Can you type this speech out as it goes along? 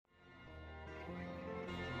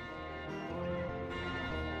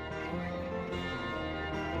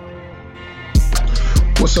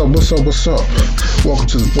What's up? What's up? What's up? Welcome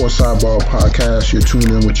to the Sports Sidebar Podcast. You're tuned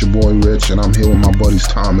in with your boy Rich, and I'm here with my buddies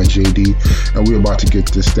Tom and JD, and we're about to get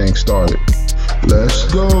this thing started.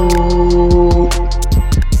 Let's go!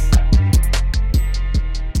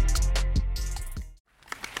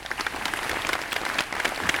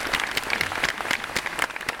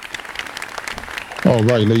 All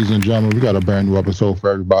right, ladies and gentlemen, we got a brand new episode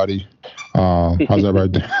for everybody. How's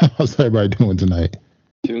everybody doing tonight?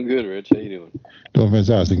 Doing good, Rich. How you doing? Doing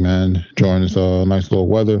fantastic, man. Enjoying this nice little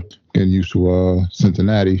weather. Getting used to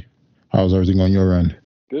Cincinnati. How's everything on your end?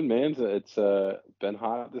 Good, man. It's been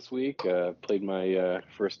hot this week. Played my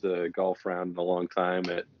first golf round in a long time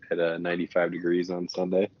at 95 degrees on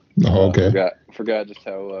Sunday. Oh, okay. Forgot just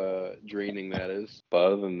how draining that is. But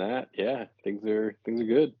other than that, yeah, things are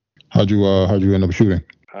good. How'd you end up shooting?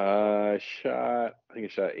 I think I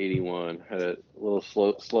shot 81. Had a little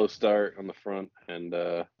slow start on the front and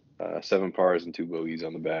 7 pars and 2 bogeys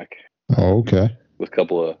on the back. Oh, okay. With a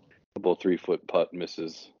couple of 3-foot putt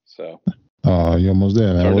misses. So. You almost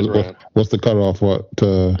there, man. What's the cutoff?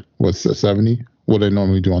 What's 70? What they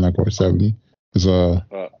normally do on that course? 70. Is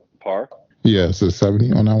par? Yeah, it's a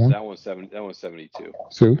 70 on that one. That one's 72.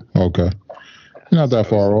 Two? Okay. Not that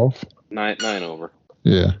far off. 9 over.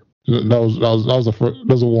 Yeah. That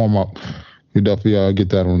was a warm up. You definitely get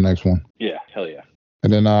that on the next one. Yeah, hell yeah.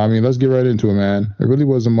 And then let's get right into it, man. It really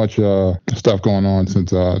wasn't much stuff going on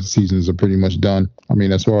since seasons are pretty much done. I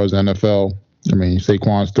mean, as far as NFL,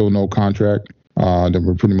 Saquon still no contract. Then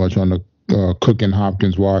we're pretty much on the Cook and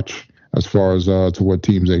Hopkins watch as far as to what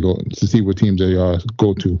teams they go to see what teams they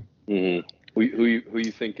go to. Mm-hmm. Who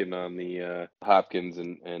you thinking on the Hopkins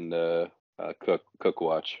and Cook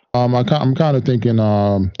watch? I'm kind of thinking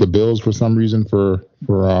the Bills for some reason for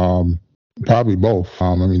probably both.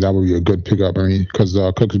 That would be a good pickup. Because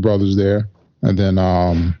Cook's brother's there, and then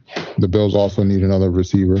the Bills also need another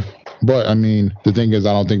receiver. But the thing is,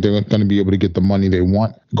 I don't think they're going to be able to get the money they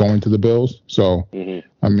want going to the Bills. So they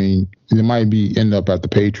might end up at the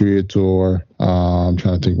Patriots or I'm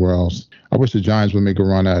trying to think where else. I wish the Giants would make a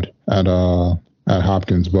run at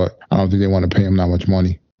Hopkins, but I don't think they want to pay him that much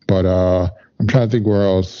money. But I'm trying to think where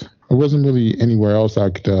else. It wasn't really anywhere else I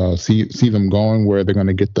could see them going where they're going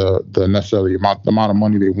to get the necessarily the amount of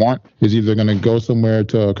money they want. Is either going to go somewhere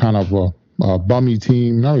to kind of a bummy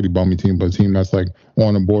team, not really bummy team, but a team that's like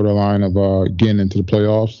on the borderline of getting into the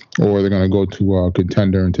playoffs, or they're going to go to a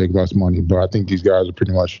contender and take less money. But I think these guys are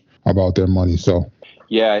pretty much about their money. So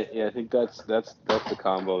yeah, I think that's the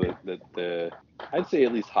combo that I'd say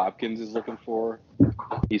at least Hopkins is looking for.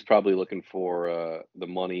 He's probably looking for the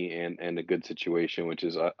money and a good situation, which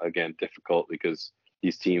is again difficult because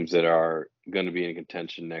these teams that are going to be in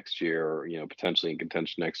contention next year, or potentially in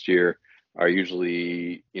contention next year, are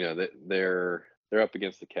usually they're up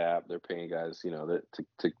against the cap. They're paying guys that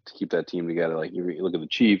to keep that team together. Like you look at the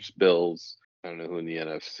Chiefs, Bills. I don't know who in the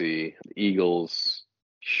NFC, the Eagles,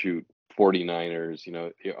 49ers.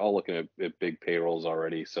 You're all looking at big payrolls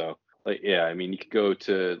already. So you could go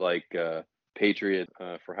to Patriots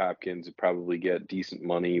for Hopkins and probably get decent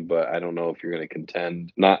money, but I don't know if you're going to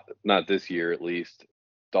contend. Not this year at least.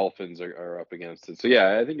 Dolphins are up against it. So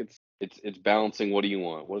yeah, I think it's balancing. What do you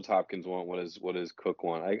want? What does Hopkins want? What does Cook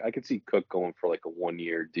want? I could see Cook going for like a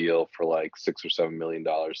 1-year deal for like $6 or $7 million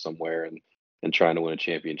somewhere and trying to win a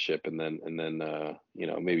championship, and then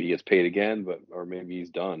maybe he gets paid again, or maybe he's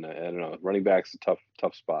done. I don't know. Running back's a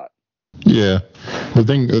tough spot. Yeah, the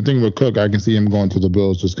thing with Cook, I can see him going to the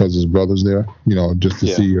Bills just because his brother's there. Just to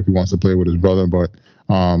see if he wants to play with his brother. But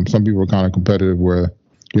some people are kind of competitive where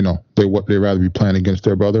they rather be playing against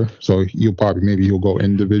their brother. So he'll go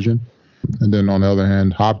in division. And then on the other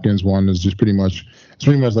hand, Hopkins one is just pretty much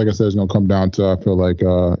like I said, it's going to come down to, I feel like,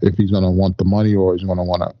 if he's going to want the money or he's going to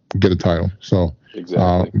want to get a title. So,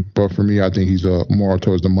 exactly. But for me, I think he's more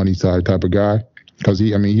towards the money side type of guy because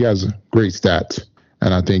he has great stats.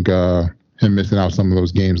 And I think him missing out some of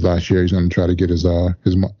those games last year, he's going to try to get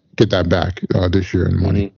get that back this year in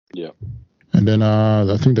money. Mm-hmm. Yeah. And then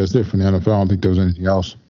I think that's it for the NFL. I don't think there was anything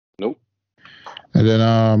else. Nope. And then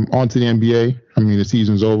on to the NBA. The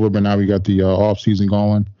season's over, but now we got the off season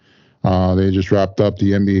going. They just wrapped up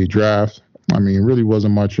the NBA draft. It really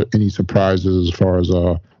wasn't any surprises as far as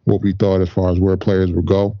what we thought as far as where players would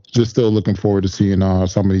go. Just still looking forward to seeing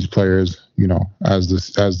some of these players, as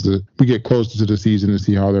we get closer to the season to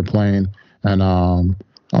see how they're playing. And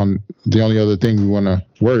the only other thing we want to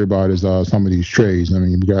worry about is some of these trades.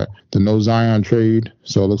 We got the no Zion trade,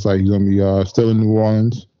 so it looks like he's going to be still in New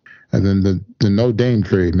Orleans. And then the no Dame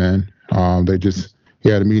trade, man. He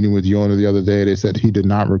had a meeting with the owner the other day. They said he did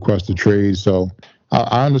not request a trade, so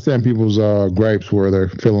I understand people's gripes where they're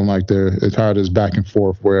feeling like it's tired of this back and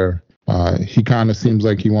forth where he kind of seems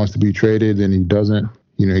like he wants to be traded and he doesn't.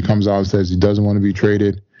 He comes out and says he doesn't want to be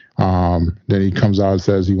traded. Then he comes out and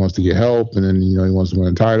says he wants to get help, and then he wants to win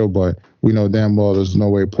a title. But we know damn well there's no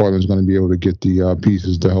way Portland's going to be able to get the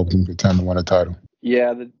pieces to help him contend to win a title.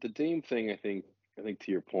 Yeah, the Dame thing, I think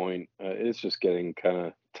to your point, it's just getting kind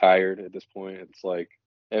of tired at this point. It's like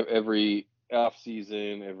every off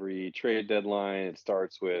season, every trade deadline, it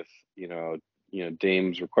starts with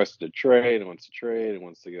Dame's requested a trade and wants to trade and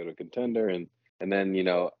wants to go to a contender, and then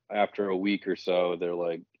after a week or so, they're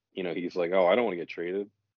like, he's like, oh, I don't want to get traded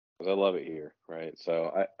because I love it here, right?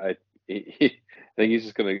 So I think he's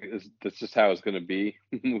just that's just how it's gonna be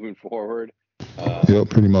moving forward. Yeah,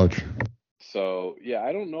 pretty much. So yeah,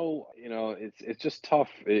 I don't know. It's just tough.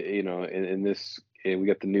 In this, we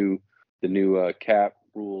got the new cap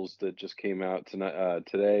rules that just came out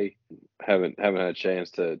today. Haven't had a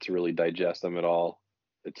chance to really digest them at all.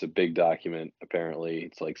 It's a big document. Apparently,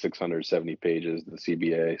 it's like 670 pages. The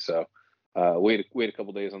CBA. So wait a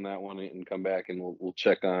couple days on that one and come back and we'll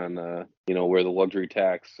check on where the luxury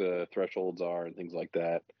tax thresholds are and things like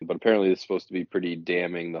that. But apparently it's supposed to be pretty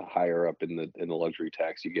damning. The higher up in the luxury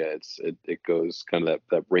tax you get, it goes kind of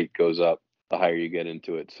that rate goes up the higher you get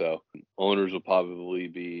into it. So owners will probably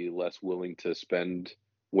be less willing to spend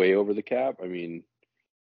way over the cap. I mean,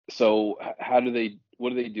 so what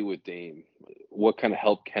do they do with Dame? What kind of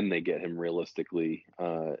help can they get him realistically?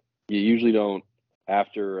 You usually don't.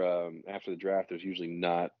 After the draft, there's usually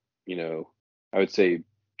not, I would say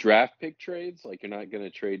draft pick trades. Like you're not going to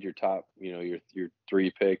trade your top, your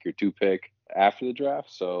 3 pick, your 2 pick after the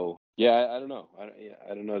draft. So yeah, I don't know.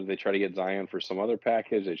 I don't know. Do they try to get Zion for some other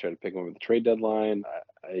package? They try to pick him up at the trade deadline.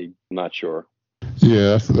 I'm not sure.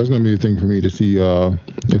 Yeah, that's going to be the thing for me to see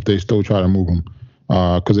if they still try to move him.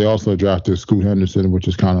 Because they also drafted Scoot Henderson, which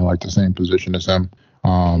is kind of like the same position as him.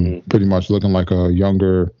 Pretty much looking like a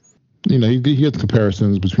younger. He gets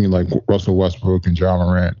comparisons between like Russell Westbrook and Ja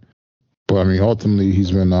Morant, but I mean ultimately he's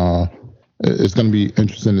been. It's going to be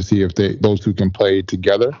interesting to see if those two can play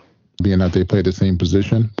together, being that they play the same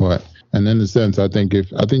position. But and in a sense, I think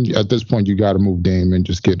at this point you got to move Dame and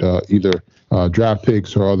just get either draft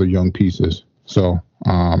picks or other young pieces. So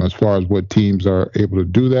as far as what teams are able to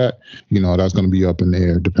do that, that's going to be up in the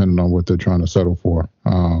air depending on what they're trying to settle for.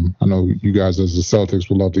 I know you guys as the Celtics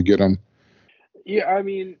would love to get them. Yeah, I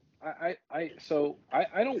mean. I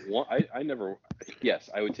don't want I never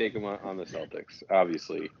I would take him on the Celtics.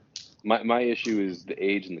 Obviously, my issue is the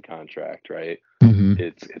age and the contract. Right,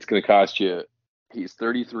 It's going to cost you. He's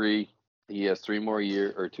 33. He has 3 more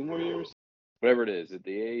years or 2 more years, whatever it is. The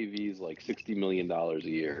AAV is like $60 million a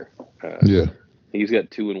year. He's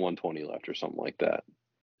got 2 and 120 left or something like that.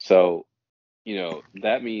 So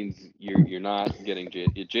that means you're not getting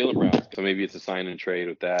Jaylen Brown. So maybe it's a sign and trade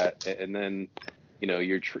with that, and then.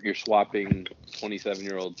 You're swapping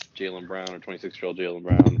 27-year-old Jaylen Brown or 26-year-old Jaylen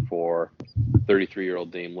Brown for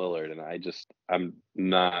 33-year-old Dame Lillard, and I'm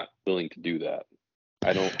not willing to do that.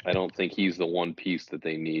 I don't think he's the one piece that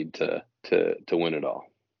they need to win it all.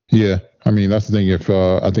 Yeah, I mean that's the thing. If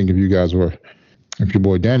your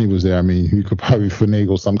boy Danny was there, I mean he could probably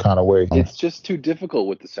finagle some kind of way. It's just too difficult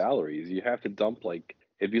with the salaries. You have to dump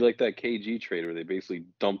it'd be like that KG trade where they basically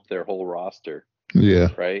dumped their whole roster. Yeah.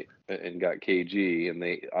 Right. And got KG, and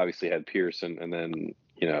they obviously had Pierce, and then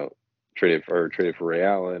traded for Ray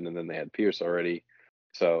Allen, and then they had Pierce already.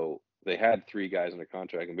 So they had 3 guys under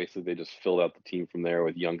contract, and basically they just filled out the team from there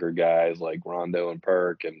with younger guys like Rondo and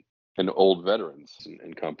Perk and old veterans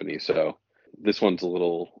and company. So this one's a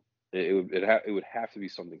little. It would have to be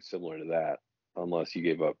something similar to that, unless you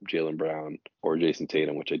gave up Jaylen Brown or Jason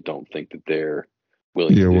Tatum, which I don't think that they're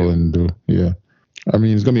willing to do. Willing to do. Yeah. I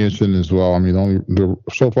mean, it's going to be interesting as well. I mean,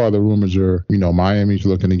 so far the rumors are, Miami's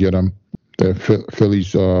looking to get him.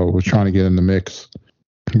 Philly's was trying to get in the mix.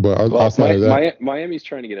 But outside of that, Miami's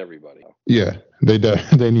trying to get everybody. Yeah, they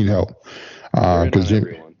need help. Because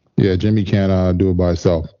Jimmy can't do it by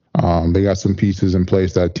himself. They got some pieces in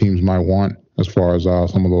place that teams might want as far as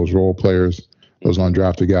some of those role players, those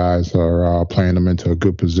undrafted guys are playing them into a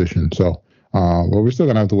good position. So, we're still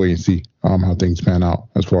going to have to wait and see how things pan out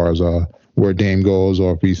as far as where Dame goes,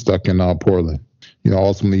 or if he's stuck in Portland.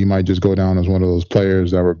 Ultimately he might just go down as one of those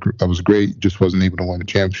players that was great, just wasn't able to win the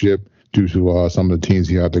championship due to some of the teams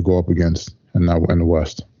he had to go up against in the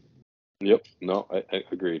West. Yep. No, I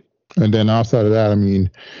agreed. And then outside of that, I mean,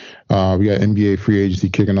 we got NBA free agency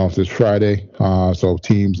kicking off this Friday. So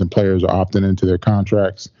teams and players are opting into their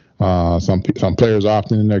contracts. Some players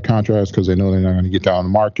opting in their contracts because they know they're not going to get down on the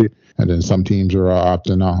market, and then some teams are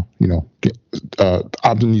opting out.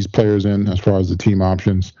 Opting these players in as far as the team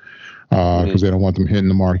options because they don't want them hitting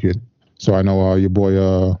the market. So I know your boy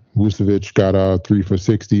Vucevic got 3 for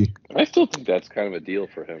 $60. I still think that's kind of a deal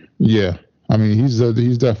for him. Yeah, I mean he's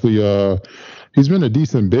definitely he's been a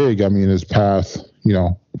decent big. I mean his past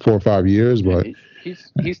 4 or 5 years, but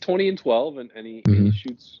he's 20 and 12, and he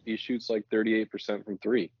shoots like 38% from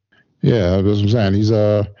three. Yeah, that's what I'm saying. He's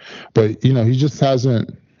but he just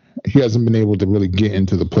hasn't been able to really get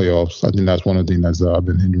into the playoffs. I think that's one of the things that's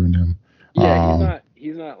been hindering him. Yeah,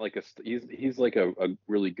 he's not like he's like a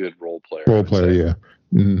really good role player. Yeah.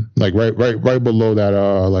 Mm-hmm. Like right below that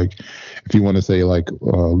like if you want to say like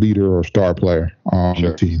leader or star player on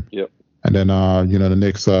the team. Yep. And then the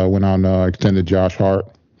Knicks went on extended Josh Hart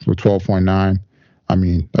for 12.9. I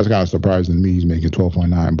mean, that's kind of surprising to me. He's making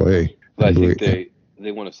 12.9, but hey. I think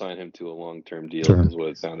they want to sign him to a long-term deal. Is what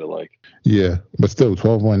it sounded like. Yeah, but still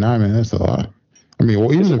 12.9, man, that's a lot. I mean,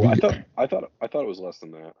 well, even I thought it was less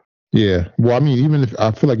than that. Yeah, well, I mean, even if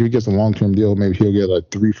I feel like if he gets a long-term deal, maybe he'll get like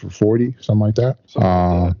 3 for $40, something like that.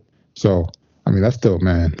 So, I mean, that's still,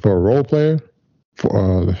 man, for a role player.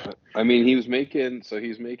 I mean, he's making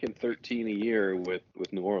 13 a year with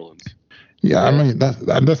New Orleans. Yeah, I mean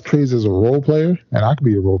that's crazy as a role player, and I could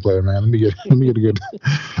be a role player, man. Let me get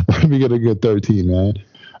a good 13, man.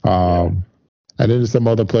 And then there's some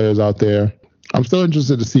other players out there. I'm still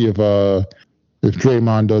interested to see if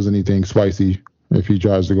Draymond does anything spicy, if he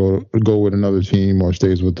tries to go with another team or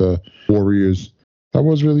stays with the Warriors. That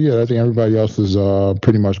was really it. I think everybody else is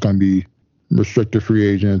pretty much going to be restricted free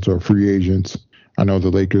agents or free agents. I know the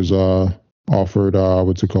Lakers offered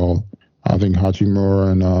what's it called? I think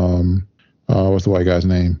Hachimura and what's the white guy's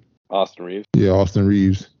name? Austin Reeves. Yeah, Austin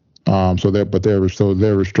Reeves.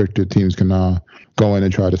 They're restricted. Teams can go in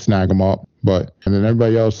and try to snag them up. And then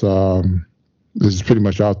everybody else, this is pretty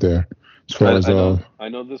much out there. As far I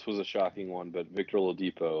know this was a shocking one, but Victor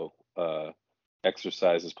Oladipo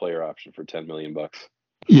exercised his player option for $10 million.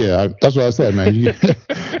 Yeah, that's what I said, man. You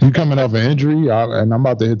coming off an injury, and I'm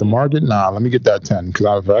about to hit the market. Nah, let me get that 10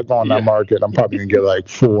 because if I go on that market, I'm probably gonna get like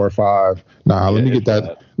 4 or 5. Nah, let me get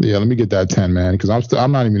that. Yeah, let me get that 10, man, because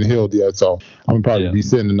I'm not even healed yet, so I'm probably be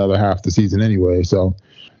sitting another half the season anyway. So,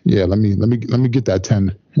 yeah, let me get that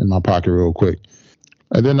 10 in my pocket real quick.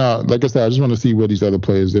 And then, like I said, I just want to see what these other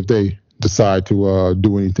players, if they decide to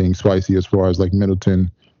do anything spicy as far as like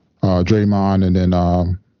Middleton, Draymond, and then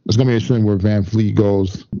it's gonna be interesting where Van Fleet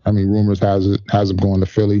goes. I mean, rumors has him going to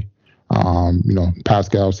Philly.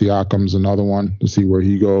 Pascal Siakam's another one to see where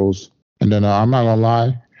he goes. And then I'm not gonna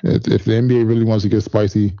lie, if the NBA really wants to get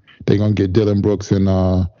spicy, they're gonna get Dylan Brooks and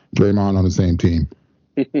Draymond on the same team.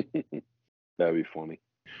 That'd be funny.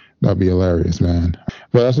 That'd be hilarious, man.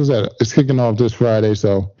 But as I said, it's kicking off this Friday,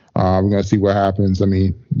 so we're gonna see what happens. I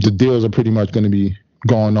mean, the deals are pretty much gonna be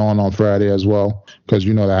going on Friday as well, because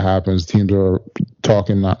that happens. Teams are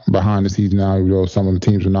talking behind the scenes now, even though some of the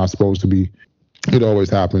teams are not supposed to be. It always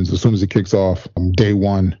happens. As soon as it kicks off, day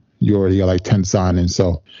one, you already got like 10 signings.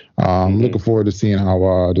 So I'm looking forward to seeing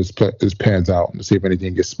how this pans out, to see if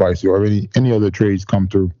anything gets spicy or any other trades come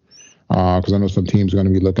through. Because I know some teams are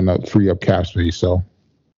going to be looking to free up cap space. So,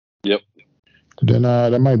 yep. Then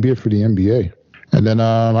that might be it for the NBA. And then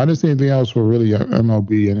I didn't see anything else for really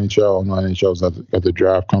MLB, NHL. No, NHL's got the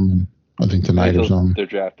draft coming, I think, tonight or something. They're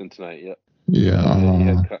drafting tonight, yep. Yeah. He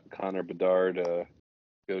had Connor Bedard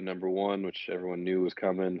go number 1, which everyone knew was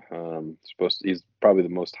coming. He's probably the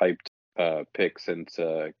most hyped pick since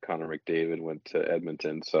Connor McDavid went to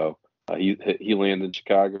Edmonton. So he landed in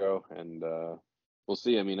Chicago, and we'll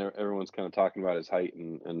see. I mean, everyone's kind of talking about his height,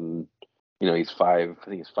 and he's 5. I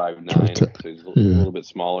think he's 5'9", so he's a little bit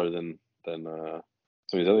smaller than some of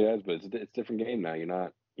these other guys, but it's a different game now. You're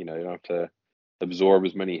not, you don't have to absorb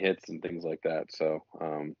as many hits and things like that. So,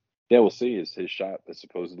 we'll see. His shot is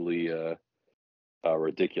supposedly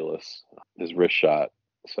ridiculous, his wrist shot.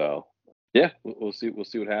 So, we'll see. We'll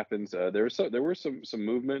see what happens. There were some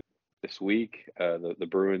movement this week. The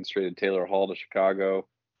Bruins traded Taylor Hall to Chicago,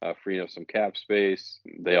 freeing up some cap space.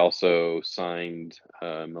 They also signed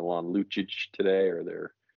Milan Lucic today, or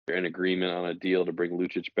they're in agreement on a deal to bring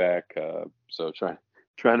Lucic back. So trying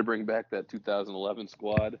to bring back that 2011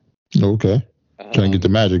 squad. Okay. Trying to get the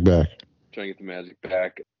Magic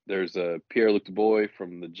back. There's Pierre-Luc Dubois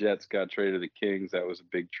from the Jets got traded to the Kings. That was a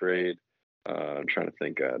big trade. I'm trying to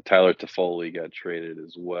think. Tyler Toffoli got traded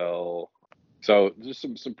as well. So just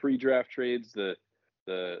some pre-draft trades. The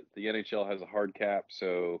NHL has a hard cap,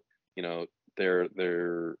 so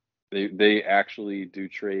they actually do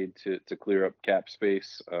trade to clear up cap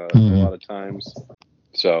space a lot of times.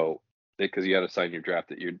 So because you got to sign your draft,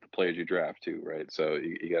 the players you draft too, right? So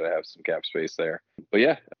you got to have some cap space there. But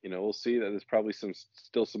yeah, we'll see that there's probably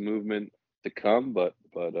still some movement to come. But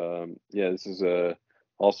yeah, this is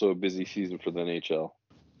also a busy season for the NHL.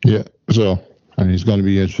 Yeah. So it's going to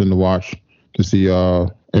be interesting to watch to see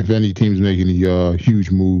if any teams make any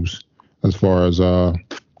huge moves as far as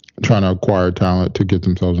trying to acquire talent to get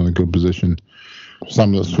themselves in a good position. For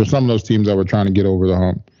some of those teams that were trying to get over the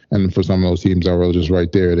hump, and for some of those teams that were just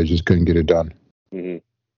right there, they just couldn't get it done. Mm-hmm.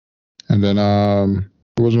 And then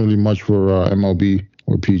there wasn't really much for MLB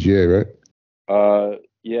or PGA, right?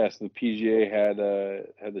 Yes, the PGA had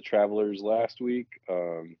the Travelers last week.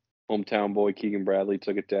 Hometown boy Keegan Bradley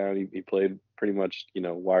took it down. He played pretty much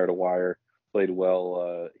wire to wire. Played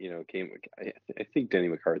well. I think Denny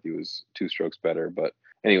McCarthy was 2 strokes better, but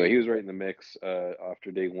anyway, he was right in the mix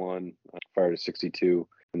after day one. Fired to 62,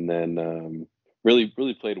 and then really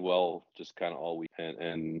played well just kind of all week.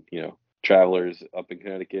 And Travelers up in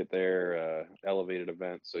Connecticut there, elevated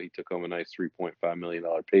event, so he took home a nice $3.5 million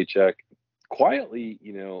paycheck. Quietly,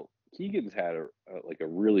 Keegan's had a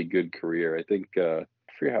really good career. I think I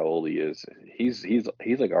forget how old he is. He's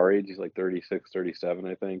like our age. He's like 36, 37,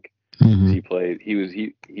 I think. Mm-hmm. He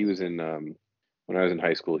was in when I was in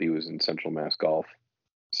high school. He was in Central Mass Golf.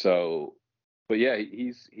 So, but yeah,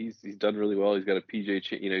 he's done really well. He's got a PGA,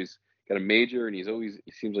 he's got a major, and he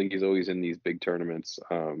seems like he's always in these big tournaments.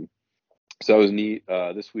 So that was neat.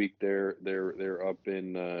 This week they're up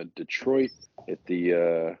in Detroit at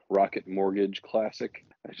the Rocket Mortgage Classic.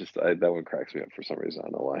 That one cracks me up for some reason. I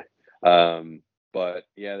don't know why. But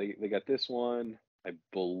yeah, they got this one. I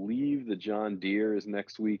believe the John Deere is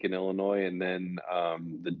next week in Illinois, and then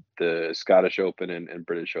the Scottish Open and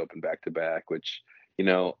British Open back to back. Which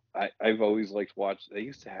I've always liked watch. They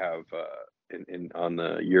used to have on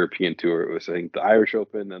the European tour. It was I think the Irish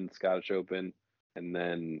Open and the Scottish Open, and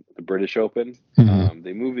then the British Open. Mm-hmm.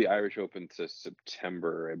 They moved the Irish Open to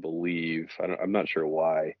September, I believe. I'm not sure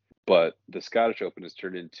why, but the Scottish Open has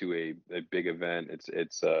turned into a big event.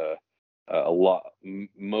 It's a lot.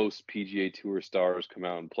 Most PGA Tour stars come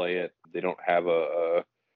out and play it. They don't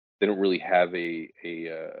really have a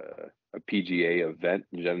PGA event.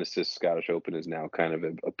 Genesis Scottish Open is now kind of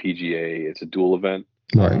a PGA. It's a dual event.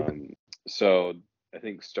 Right. So I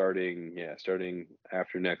think starting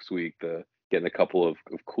after next week, getting a couple of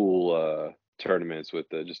cool tournaments with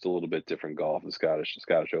just a little bit different golf, the Scottish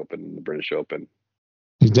Open and the British Open.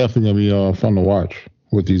 It's definitely gonna be fun to watch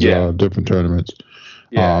with these different tournaments.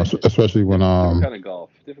 Yeah, especially when different kind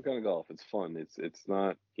of golf. It's fun. It's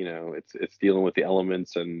not it's dealing with the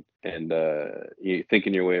elements and you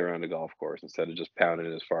thinking your way around a golf course instead of just pounding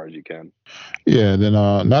it as far as you can. Yeah, then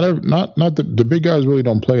not the big guys really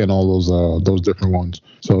don't play in all those different ones.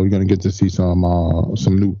 So you're gonna get to see some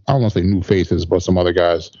new, I don't want to say new faces, but some other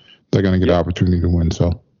guys that are gonna get an opportunity to win.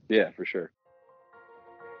 So yeah, for sure.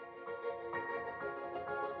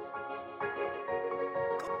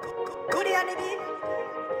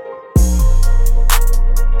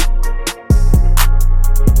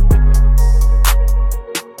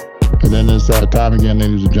 And then it's time again,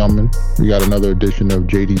 ladies and gentlemen. We got another edition of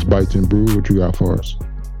JD's Bites and Brew. What you got for us?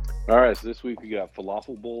 All right, so this week we got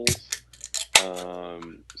falafel bowls.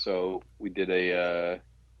 So we did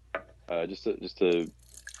just a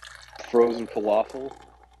frozen falafel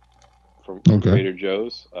from Trader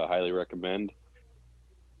Joe's. Highly recommend.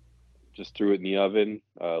 Just threw it in the oven.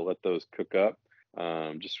 Let those cook up.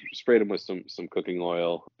 Just sprayed them with some cooking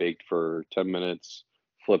oil. Baked for 10 minutes.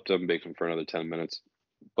 Flipped them. Baked them for another 10 minutes.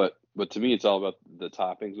 But to me, it's all about the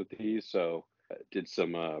toppings with these. So I did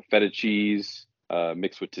some feta cheese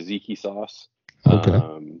mixed with tzatziki sauce. Okay.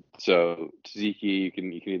 So tzatziki, you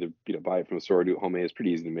can either buy it from the store or do it homemade. It's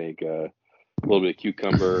pretty easy to make. A little bit of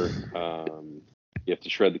cucumber. You have to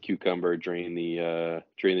shred the cucumber, drain the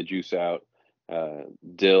juice out.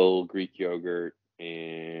 Dill, Greek yogurt,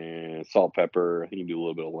 and salt, pepper. I think you can do a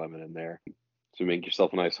little bit of lemon in there. So make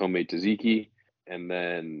yourself a nice homemade tzatziki, and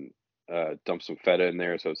then dump some feta in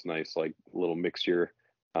there, so it's nice, like little mixture.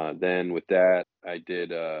 Then with that, I did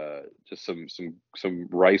just some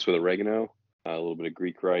rice with oregano, a little bit of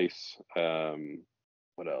Greek rice.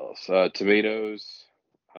 What else? Tomatoes,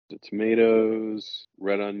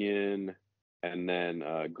 red onion, and then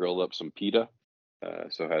grilled up some pita.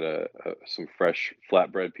 So I had some fresh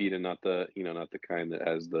flatbread pita, not the kind that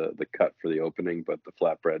has the cut for the opening, but the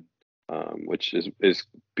flatbread. Which is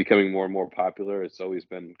becoming more and more popular. It's always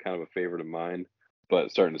been kind of a favorite of mine,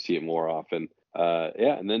 but starting to see it more often.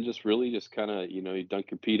 And then just kind of, you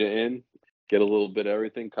dunk your pita in, get a little bit of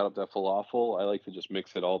everything, cut up that falafel. I like to just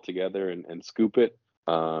mix it all together and scoop it,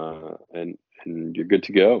 and you're good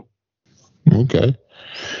to go. Okay.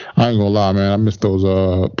 I ain't gonna lie, man. I miss those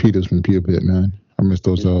pitas from Pita Pit, man. I miss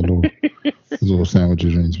those little sandwich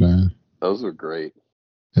drinks, man. Those are great.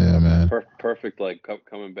 Yeah, man. Perfect, like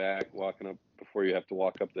coming back, walking up before you have to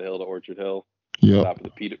walk up the hill to Orchard Hill. Yep. Stop at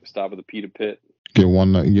the Pita Pit. Get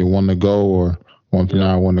one to go, or one for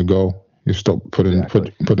now, one to go. You still put in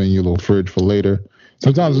your little fridge for later.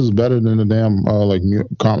 Sometimes it's better than the damn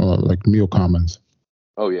meal commons.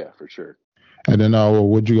 Oh yeah, for sure. And then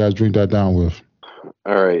what'd you guys drink that down with?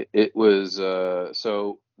 All right, it was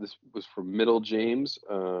so this was from Middle James.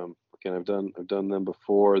 Again, I've done them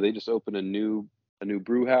before. They just opened a new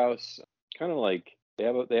brew house, kind of like they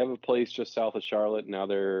have a place just south of Charlotte. Now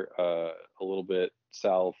they're a little bit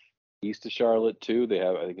southeast of Charlotte too. They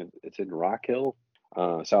have, I think it's in Rock Hill,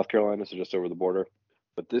 South Carolina, so just over the border.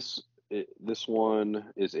 But this one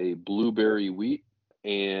is a blueberry wheat,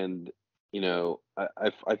 and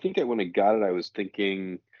I think when I got it, I was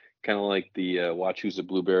thinking kind of like the Wachusett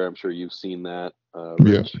blueberry. I'm sure you've seen that.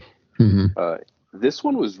 Yes. Mm-hmm. This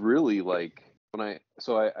one was really like I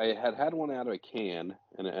had one out of a can,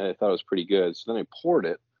 and I thought it was pretty good. So then I poured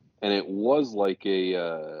it, and it was like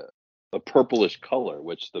a purplish color,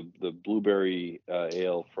 which the blueberry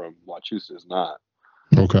ale from Wachusett is not.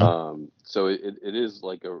 Okay. So it is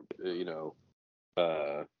like a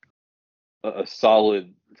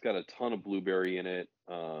solid. It's got a ton of blueberry in it.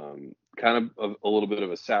 Kind of a little bit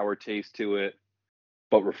of a sour taste to it,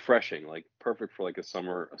 but refreshing. Like perfect for like a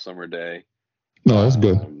summer day. No, that's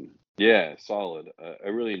good. Yeah, solid. I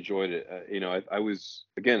really enjoyed it. I was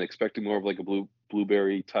again expecting more of like a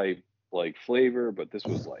blueberry type like flavor, but this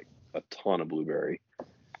was like a ton of blueberry.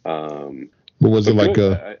 But was it like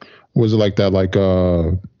was it like that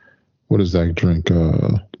what is that drink?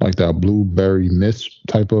 Like that blueberry mist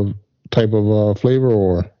type of flavor,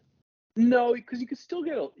 or? No, because you still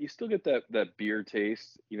get that beer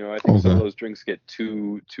taste. I think some of those drinks get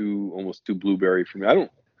almost too blueberry for me.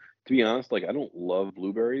 To be honest, like I don't love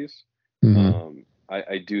blueberries. Mm-hmm.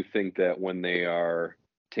 I do think that when they are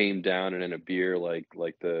tamed down and in a beer like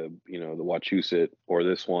the the Wachusett or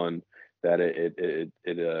this one, that it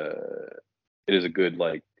is a good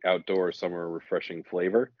like outdoor summer refreshing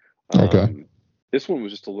flavor. Okay. This one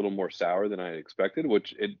was just a little more sour than I expected,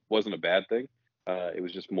 which it wasn't a bad thing. It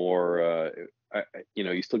was just more,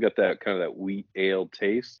 you still get that kind of that wheat ale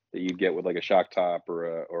taste that you get with like a Shock Top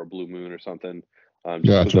or a Blue Moon or something.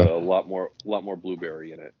 Just with a lot more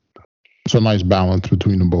blueberry in it. So a nice balance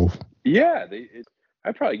between them both. Yeah,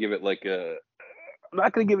 I'd probably give it like I'm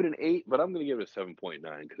not going to give it an 8, but I'm going to give it a 7.9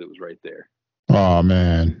 because it was right there. Oh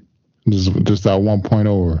man, just that 1 point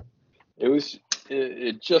over. It was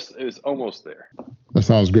almost there. That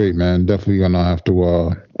sounds great, man. Definitely gonna have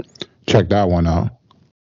to check that one out.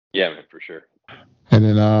 Yeah, man, for sure. And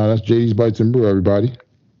then that's JD's Bites and Brew, everybody.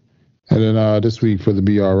 And then this week for the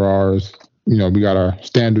BRRs, we got our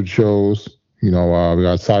standard shows. We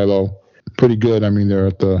got Silo, pretty good. I mean, they're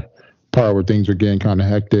at the part where things are getting kind of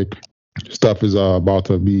hectic. Stuff is about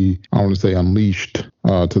to be, I want to say, unleashed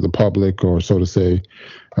to the public, or so to say,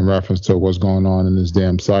 in reference to what's going on in this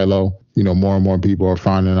damn silo. More and more people are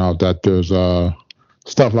finding out that there's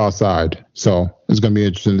stuff outside. So it's going to be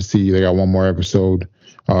interesting to see. They got one more episode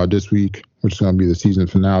this week, which is going to be the season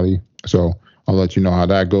finale. So I'll let you know how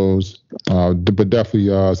that goes. But definitely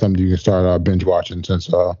something you can start binge watching, since,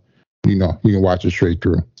 you can watch it straight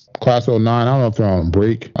through. Class 09, I don't know if they're on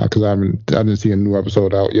break because I didn't see a new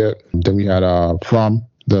episode out yet. Then we had From,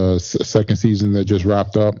 the second season that just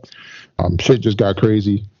wrapped up. Shit just got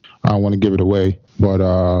crazy. I don't want to give it away,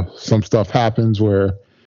 but some stuff happens where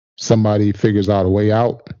somebody figures out a way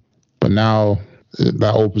out. But now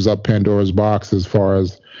that opens up Pandora's box as far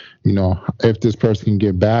as, if this person can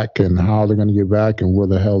get back and how they're going to get back and where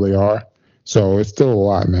the hell they are. So it's still a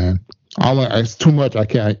lot, man. It's too much. I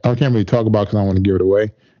can't really talk about because I don't want to give it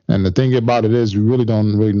away. And the thing about it is, we really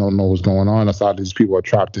don't know what's going on. Aside these people are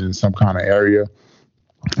trapped in some kind of area,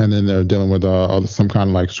 and then they're dealing with some kind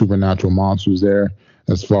of like supernatural monsters there,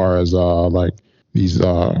 as far as like these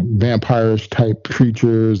vampirish type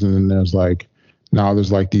creatures, and then there's like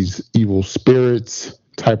these evil spirits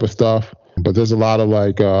type of stuff. But there's a lot of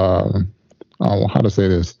like I don't know how to say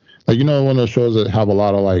this, like one of those shows that have a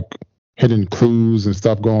lot of like hidden clues and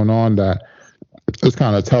stuff going on that it's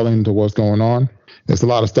kind of telling to what's going on. It's a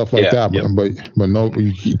lot of stuff like that, yep. but no,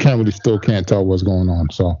 you can't tell what's going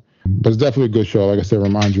on. So, but it's definitely a good show. Like I said,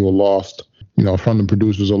 reminds you of Lost. From the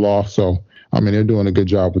producers of Lost. So, I mean, they're doing a good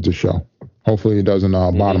job with the show. Hopefully, it doesn't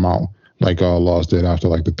bottom out like Lost did after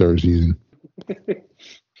like the third season.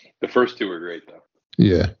 The first two were great, though.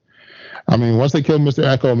 Yeah, I mean, once they killed Mr.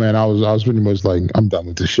 Echo, man, I was pretty much like, I'm done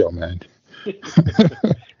with this show, man.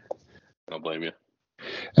 don't blame you.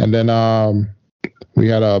 And then we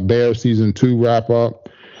had a Bear season 2 wrap up.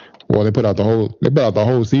 Well, they put out the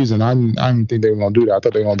whole season. I didn't think they were gonna do that. I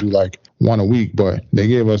thought they were gonna do like one a week, but they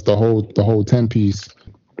gave us the whole 10-piece.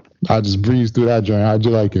 I just breezed through that joint. How'd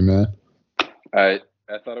you like it, man? I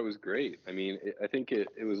thought it was great. I mean, I think it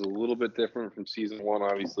was a little bit different from season 1.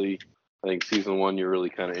 Obviously, I think season 1 you're really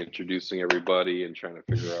kind of introducing everybody and trying to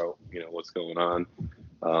figure out what's going on.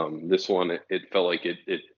 This one it felt like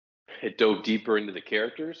it dove deeper into the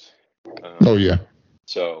characters. Oh yeah.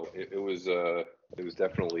 So it was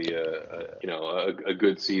definitely a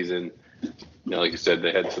good season. Like you said,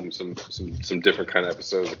 they had some different kind of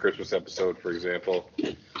episodes. The Christmas episode, for example,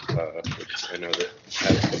 which I know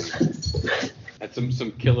that had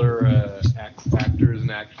some killer actors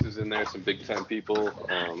and actresses in there, some big time people.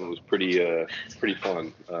 It was pretty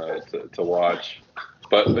fun to watch.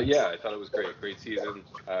 But yeah, I thought it was great season.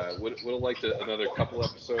 Would have liked another couple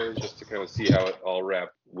episodes just to kind of see how it all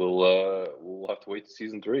wrapped. We'll have to wait to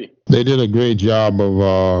season 3. They did a great job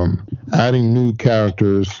of adding new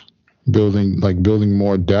characters, building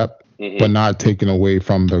more depth, but not taking away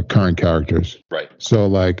from the current characters. Right. So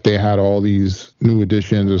like they had all these new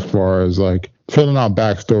additions as far as like filling out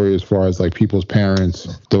backstory as far as like people's parents.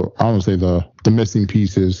 I would say the missing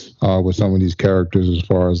pieces with some of these characters as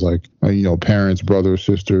far as like parents, brothers,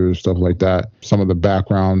 sisters, stuff like that. Some of the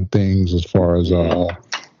background things as far as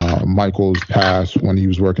Michael's past when he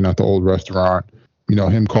was working at the old restaurant.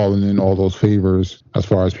 Him calling in all those favors as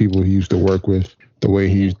far as people he used to work with. The way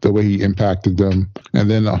he impacted them, and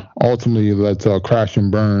then ultimately let's crash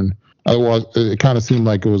and burn. Otherwise, it kind of seemed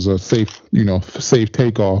like it was a safe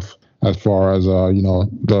takeoff as far as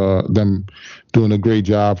them doing a great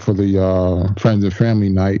job for the friends and family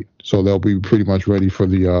night. So they'll be pretty much ready for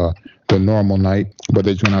the normal night, but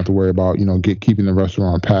they just don't have to worry about keeping the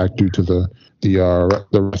restaurant packed due to the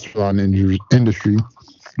restaurant industry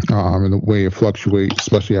and the way it fluctuates,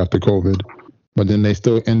 especially after COVID. But then they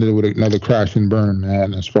still ended with another crash and burn,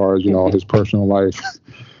 man, as far as, his personal life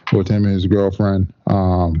with him and his girlfriend.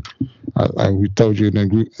 We told you in the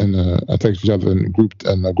group, I texted each other in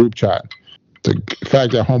the group chat. The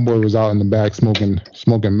fact that homeboy was out in the back smoking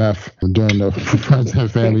meth during the friends and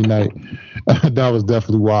family night, that was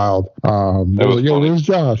definitely wild. Where's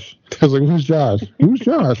Josh? I was like, who's Josh? Who's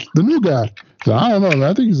Josh? The new guy. So I don't know, man.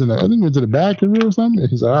 I think he was in the back or something.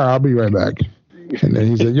 He's like, all right, I'll be right back. And then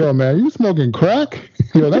he said, yo, man, you smoking crack?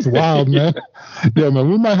 Yo, that's wild, man. Yeah, man,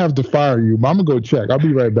 we might have to fire you, but I'm going to go check. I'll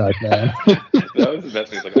be right back, man. That was the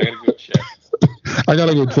best thing. He's like, I got to go check. I got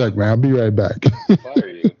to go check, man. I'll be right back. Fire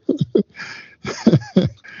you.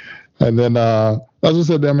 And then, as I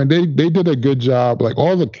said, I mean, they did a good job. Like,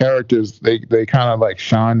 all the characters, they kind of, like,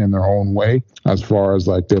 shine in their own way as far as,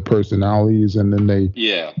 like, their personalities. And then they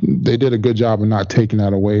did a good job of not taking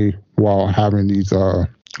that away while having these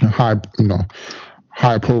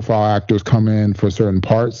high profile actors come in for certain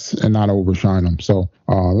parts and not overshine them. So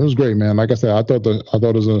it was great, man. Like I said, I thought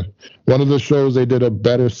it was one of the shows they did a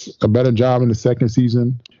better job in the second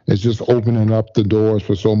season. It's just opening up the doors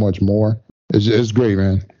for so much more. It's great,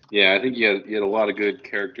 man. Yeah, I think you had a lot of good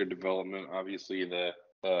character development. Obviously, the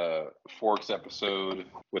Forks episode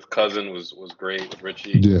with Cousin was great with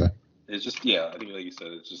Richie. Yeah. It's just, I think like you said,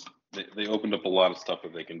 it's just they opened up a lot of stuff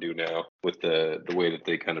that they can do now with the way that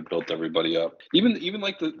they kind of built everybody up. Even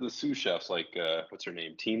like the sous chefs, like what's her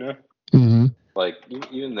name, Tina. Mm-hmm. Like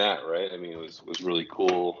even that, right? I mean, it was really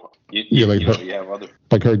cool. You have other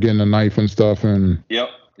like her getting a knife and stuff, and yep,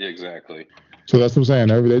 yeah, exactly. So that's what I'm saying.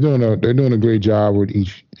 They're doing a great job with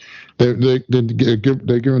each. They're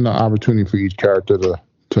giving the opportunity for each character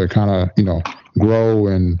to kind of grow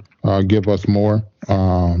and give us more.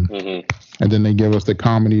 And then they give us the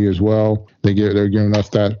comedy as well. They're giving us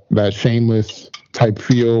that Shameless type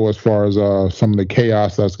feel as far as some of the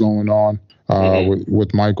chaos that's going on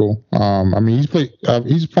with Michael. I mean,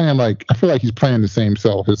 he's playing like, I feel like he's playing his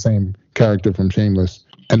same character from Shameless.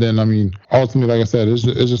 And then, I mean, ultimately, like I said, it's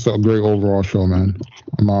just a great overall show, man.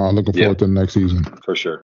 I'm looking forward to the next season. For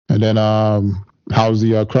sure. And then, how's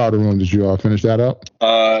the Crowder Room? Did you finish that up?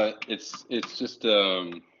 It's just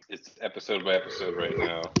it's episode by episode right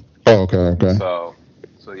now. Oh, okay. So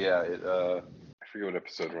yeah, I forget what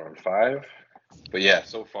episode we're on, 5. But yeah,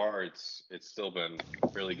 so far it's still been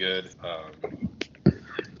really good.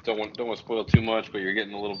 Don't want to spoil too much, but you're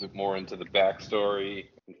getting a little bit more into the backstory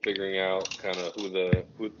and figuring out kind of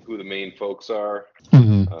who the main folks are.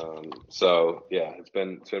 Mm-hmm. So yeah, it's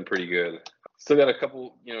been pretty good. Still got a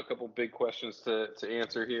couple big questions to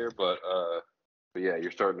answer here, but yeah,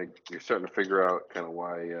 you're starting to figure out kind of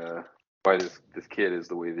why this kid is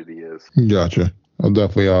the way that he is. Gotcha. I'll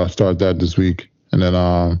definitely start that this week, and then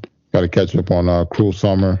got to catch up on Cruel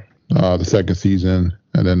Summer, the second season,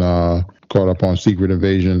 and then caught up on Secret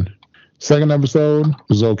Invasion. Second episode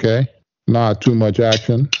was okay. Not too much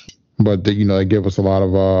action, but they give us a lot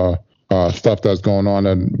of stuff that's going on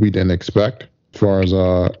that we didn't expect, as far as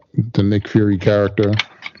the Nick Fury character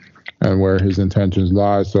and where his intentions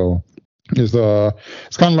lie. So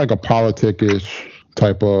it's kind of like a politic-ish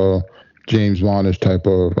type of James Bondish type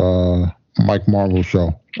of Mike Marvel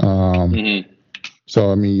show.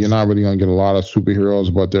 So I mean, you're not really gonna get a lot of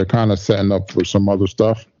superheroes, but they're kind of setting up for some other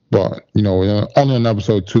stuff. But only in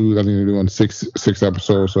episode 2, I think they're doing six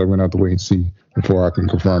episodes, so I'm gonna have to wait and see before I can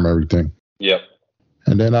confirm everything. Yep.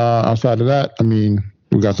 And then outside of that, I mean,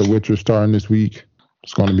 we got The Witcher starting this week.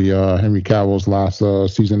 It's going to be Henry Cavill's last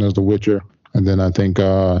season as The Witcher. And then I think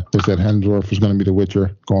they said Hemsworth is going to be The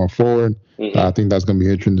Witcher going forward. I think that's going to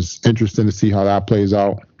be interesting to see how that plays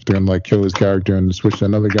out. If they're going to kill his character and switch to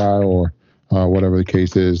another guy or whatever the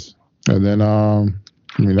case is. And then, I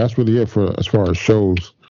mean, that's really it for as far as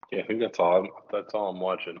shows. Yeah, I think that's all I'm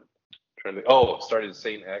watching. Started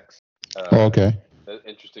Saint X. Okay. An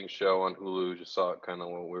interesting show on Hulu. Just saw it kind of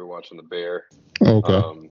when we were watching The Bear.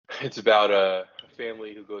 Okay. It's about a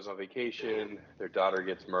family who goes on vacation. Their daughter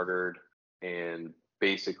gets murdered, and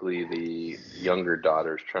basically the younger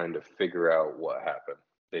daughter's trying to figure out what happened.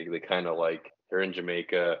 They kind of they're in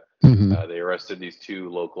Jamaica. They arrested these 2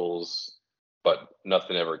 locals, but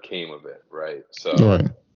nothing ever came of it, right? So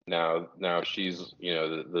now she's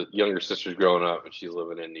the younger sister's growing up, and she's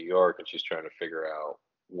living in New York, and she's trying to figure out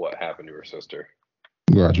what happened to her sister.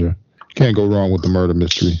 Gotcha. Can't go wrong with the murder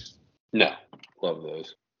mystery. No, love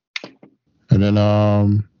those. And then,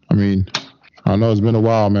 I mean, I know it's been a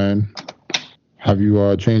while, man. Have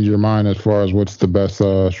you changed your mind as far as what's the best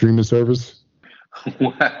streaming service?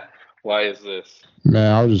 Why is this?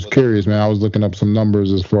 Man, I was just curious, man. I was looking up some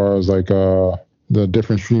numbers as far as the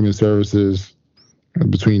different streaming services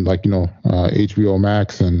between HBO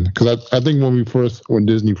Max and because I think when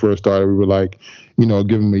Disney first started, we were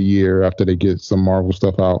give them a year after they get some Marvel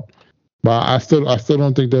stuff out. But I still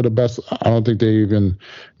don't think they're the best. I don't think they even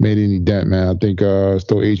made any dent, man. I think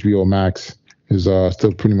still HBO Max is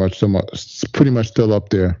still pretty much still up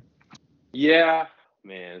there. Yeah,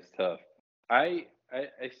 man, it's tough. I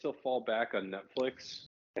still fall back on Netflix.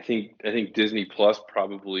 I think Disney Plus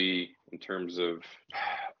probably, in terms of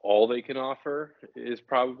all they can offer, is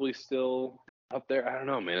probably still up there. I don't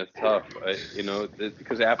know, man. It's tough.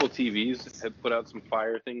 Because Apple TVs have put out some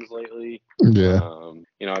fire things lately. Yeah.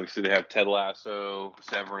 Obviously they have Ted Lasso,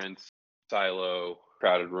 Severance, Silo,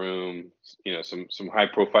 Crowded Room. Some high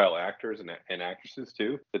profile actors and actresses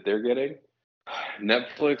too that they're getting.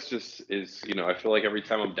 Netflix just is, I feel like every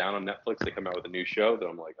time I'm down on Netflix, they come out with a new show that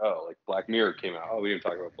I'm like, oh, like Black Mirror came out. Oh, we didn't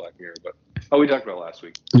talk about Black Mirror, but we talked about it last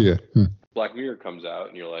week. Yeah. Black Mirror comes out,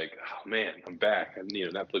 and you're like, oh man, I'm back. And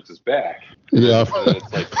Netflix is back. Yeah. And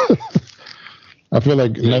it's like, I feel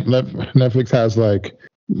like Netflix has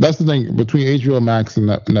that's the thing between HBO Max and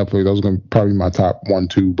Netflix. Those are going to probably be my top 1,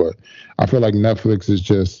 2. But I feel like Netflix is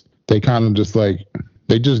just they kind of just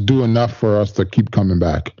they just do enough for us to keep coming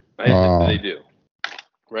back. They do.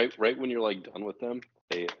 Right when you're done with them,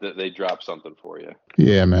 they drop something for you.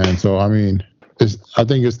 Yeah, man. So I mean, I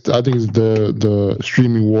think it's the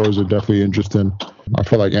streaming wars are definitely interesting. I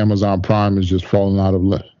feel like Amazon Prime is just falling out of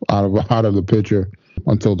the picture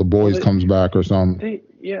until The Boys comes back or something.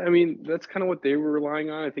 I mean, that's kind of what they were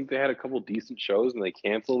relying on. I think they had a couple decent shows and they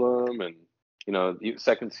canceled them. And the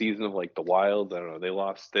second season of The Wilds, I don't know, they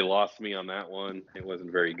lost me on that one. It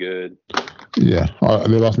wasn't very good. Yeah,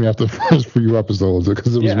 they lost me after the first few episodes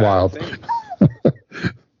because it was wild.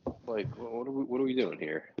 What are we doing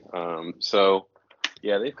here? So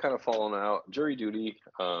yeah, they've kind of fallen out. Jury Duty,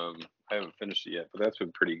 I haven't finished it yet, but that's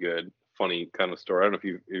been pretty good. Funny kind of story. I don't know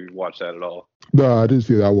if you watched that at all. No, I didn't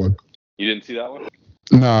see that one. You didn't see that one?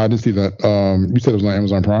 No, I didn't see that. You said it was on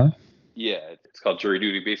Amazon Prime? Yeah, it's called Jury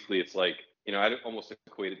Duty. Basically, it's I'd almost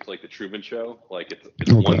equate it to the Truman Show.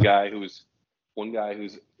 It's okay. One guy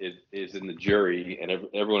who's is in the jury, and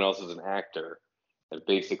everyone else is an actor, and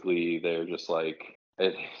basically they're just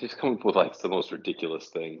just come up with the most ridiculous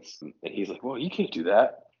things, and he's like, "Well, you can't do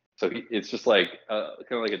that." So it's just kind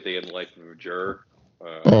of like a day in the life of a juror.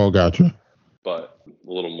 Gotcha. But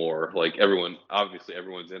a little more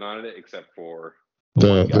everyone's in on it except for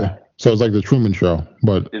so it's like the Truman Show,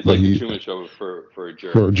 but it's the Truman Show for a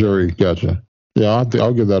jury. For a jury, gotcha. Yeah,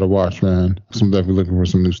 I'll give that a watch, man. I'm definitely looking for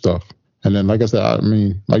some new stuff. And then, like I said, I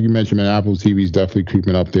mean, like you mentioned, man, Apple TV is definitely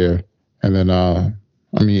creeping up there. And then,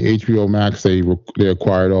 HBO Max, they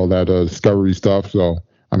acquired all that Discovery stuff. So,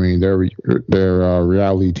 I mean, their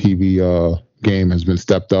reality TV game has been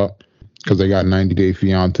stepped up. because they got 90 Day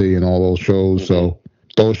Fiance and all those shows. So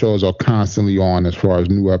those shows are constantly on as far as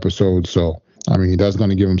new episodes. So, I mean, that's going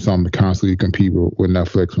to give them something to constantly compete with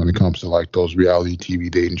Netflix when it comes to like those reality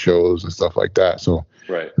TV dating shows and stuff like that. So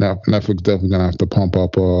Netflix definitely going to have to pump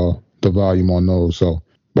up the volume on those. So,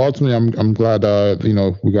 but ultimately, I'm glad,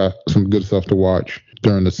 we got some good stuff to watch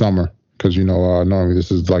during the summer because, normally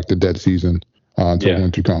this is like the dead season until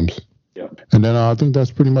winter comes. Yep. And then I think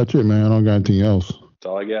that's pretty much it, man. I don't got anything else. That's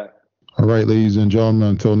all I got. All right, ladies and gentlemen,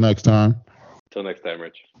 until next time. Until next time,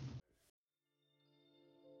 Rich.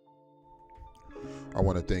 I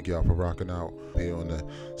want to thank y'all for rocking out here on the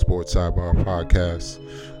Sports Sidebar Podcast.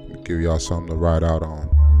 Give y'all something to ride out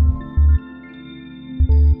on.